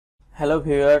Hello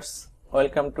viewers,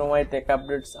 welcome to my Tech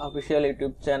Updates official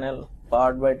YouTube channel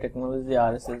powered by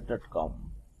technologyrss.com.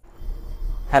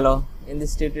 Hello, in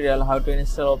this tutorial how to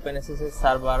install OpenSSH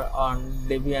server on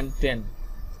Debian 10.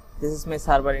 This is my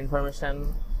server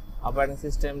information, operating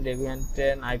system Debian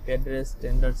 10, IP address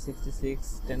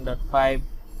 10.66, 10.5,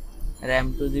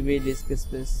 RAM 2GB, disk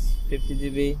space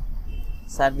 50GB,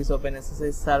 service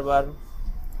OpenSSH server.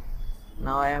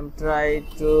 Now I am trying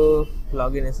to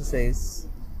log in SSH.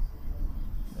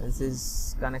 This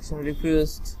is connection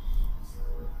refused.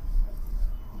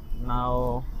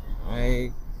 Now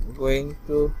I going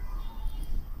to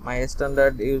my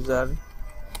standard user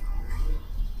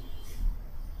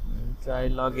and try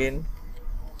login.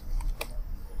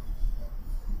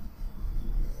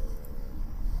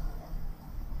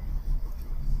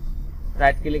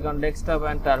 Right click on desktop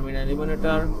and terminal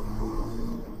emulator.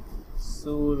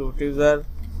 So root user.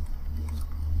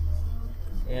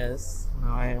 Yes,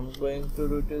 now I am going to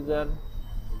root user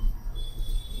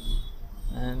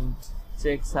and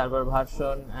check server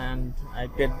version and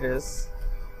IP address.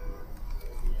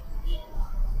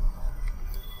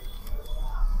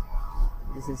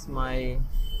 This is my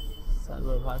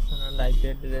server version and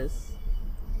IP address.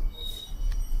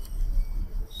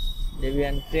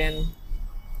 Debian 10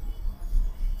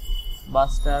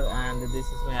 buster, and this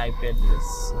is my IP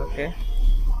address. Okay,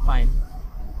 fine.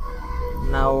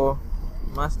 Now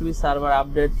must be server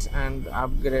update and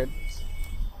upgrade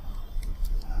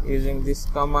using this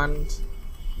command.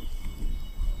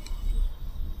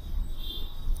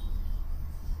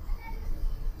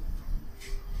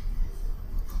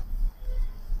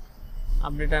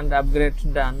 Update and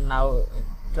upgrade done. Now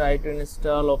try to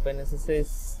install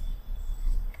OpenSSH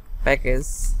package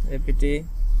apt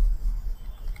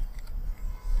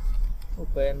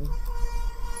open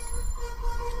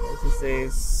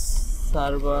SSH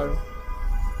server,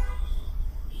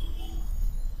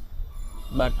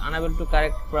 but unable to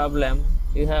correct problem.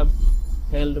 You have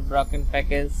held broken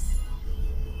package.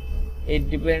 It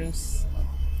depends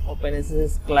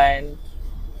OpenSSH client.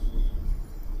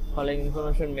 Following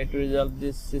information may to resolve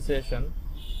this situation.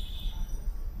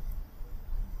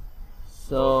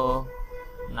 So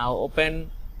now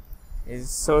open is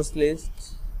source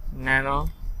list nano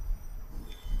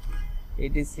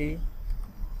etc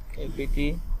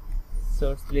apt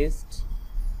source list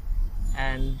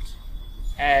and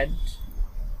add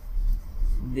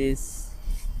this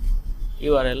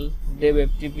URL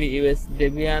devftp us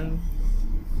debian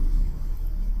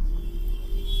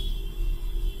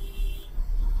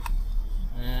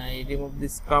I remove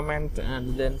this comment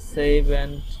and then save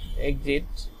and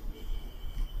exit,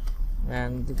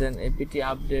 and then apt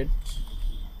update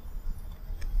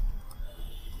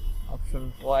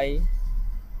option Y.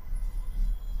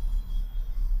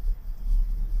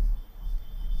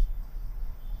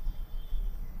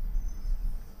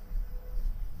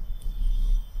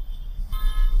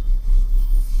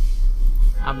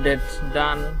 Update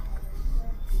done.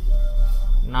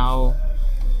 Now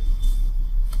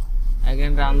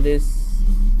again run this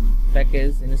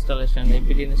package installation apt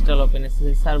install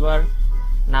OpenSSH server.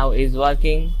 Now is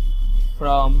working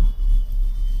from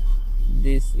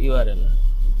this URL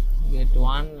get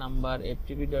one number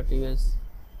ftp.us.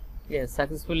 Yes,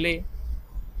 successfully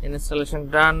installation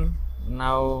done.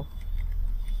 Now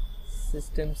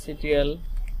systemctl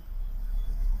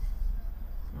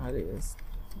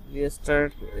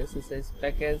restart SSH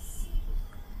package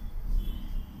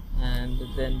and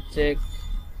then check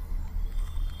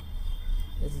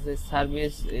SSH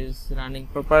service is running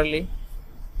properly.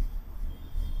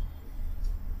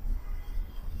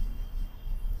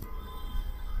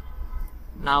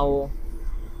 Now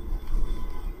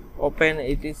open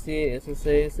etc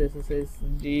ssh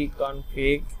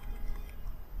dconfig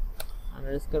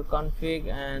 _config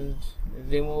and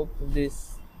remove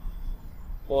this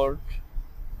port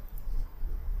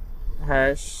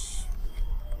hash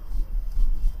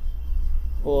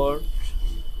port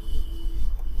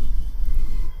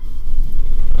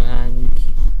and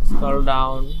scroll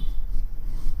down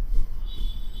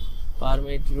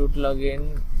permit root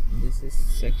login. This is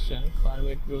section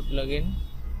permit root login.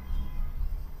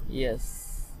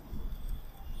 Yes,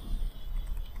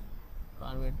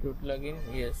 permit root login.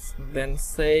 Yes, then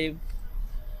save.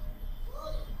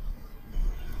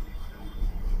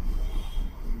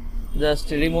 Just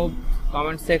remove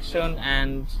comment section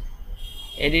and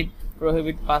edit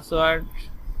prohibit password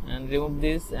and remove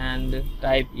this and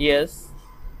type yes,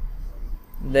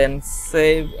 then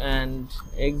save and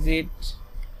exit,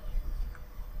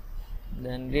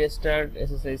 then restart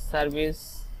SSH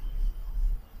service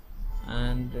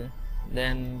and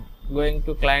then going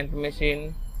to client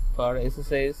machine for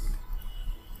SSH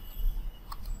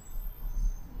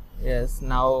Yes,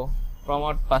 now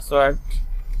promote password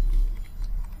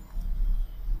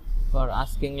for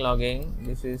asking logging.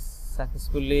 This is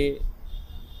successfully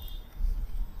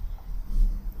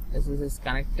SSH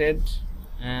connected,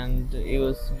 and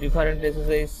use different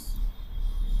SSH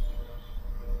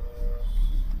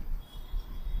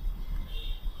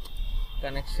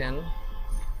connection.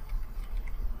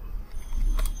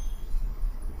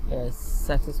 Yes,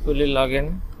 successfully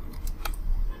login.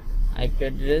 IP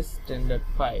address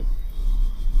 10.5.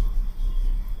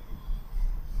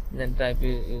 Then type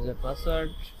user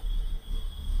password.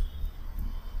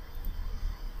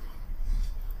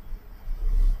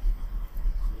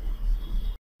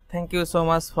 Thank you so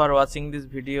much for watching this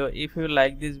video. If you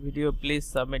like this video, please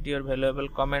submit your valuable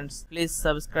comments. Please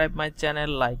subscribe my channel,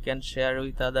 like and share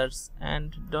with others,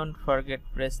 and don't forget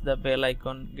press the bell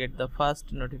icon, get the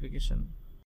first notification.